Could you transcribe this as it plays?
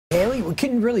we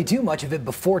couldn't really do much of it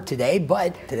before today,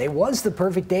 but today was the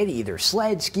perfect day to either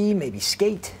sled, ski, maybe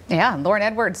skate. Yeah, Lauren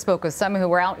Edwards spoke with some who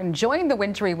were out enjoying the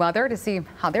wintry weather to see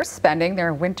how they're spending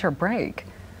their winter break.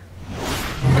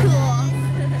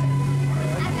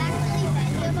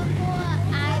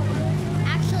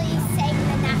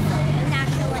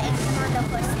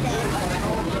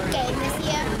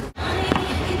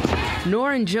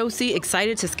 Nora and Josie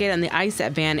excited to skate on the ice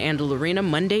at Andel Arena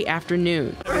Monday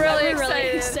afternoon. We're really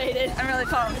excited. I'm really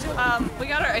pumped. We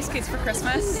got our ice skates for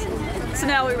Christmas, so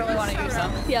now we really want to use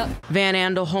them. Yep. Van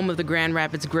Andel, home of the Grand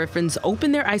Rapids Griffins,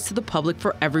 opened their ice to the public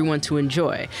for everyone to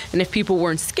enjoy. And if people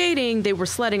weren't skating, they were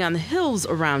sledding on the hills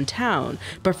around town.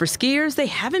 But for skiers, they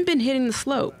haven't been hitting the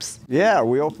slopes. Yeah,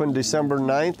 we opened December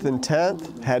 9th and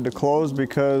 10th, had to close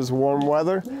because warm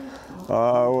weather.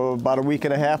 About a week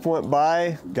and a half went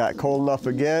by, got cold enough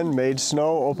again, made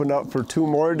snow, opened up for 2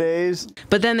 more days.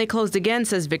 But then they closed again,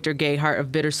 says Victor Gayhart of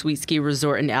Bittersweet Ski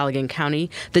Resort in Allegan County.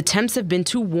 The temps have been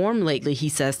too warm lately, he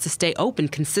says, to stay open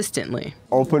consistently.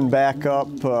 Opened back up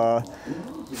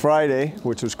Friday,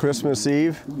 which was Christmas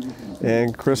Eve,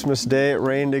 and Christmas Day it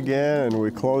rained again, and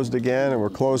we closed again, and we're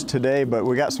closed today, but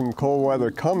we got some cold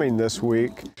weather coming this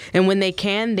week. And when they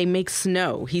can, they make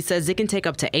snow. He says it can take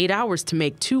up to 8 hours to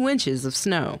make 2 inches of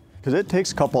snow. Because it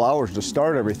takes a couple hours to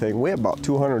start everything. We have about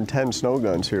 210 snow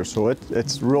guns here, so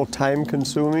it's real time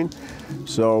consuming.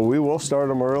 So we will start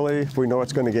them early if we know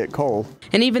it's going to get cold.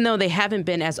 And even though they haven't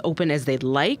been as open as they'd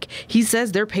like, he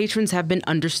says their patrons have been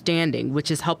understanding, which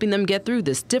is helping them get through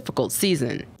this difficult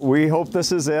season. We hope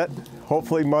this is it.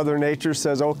 Hopefully Mother Nature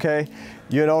says, okay,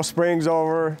 you know, spring's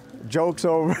over, joke's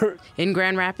over. In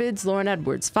Grand Rapids, Lauren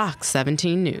Edwards, Fox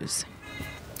 17 News.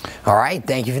 All right,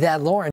 thank you for that, Lauren.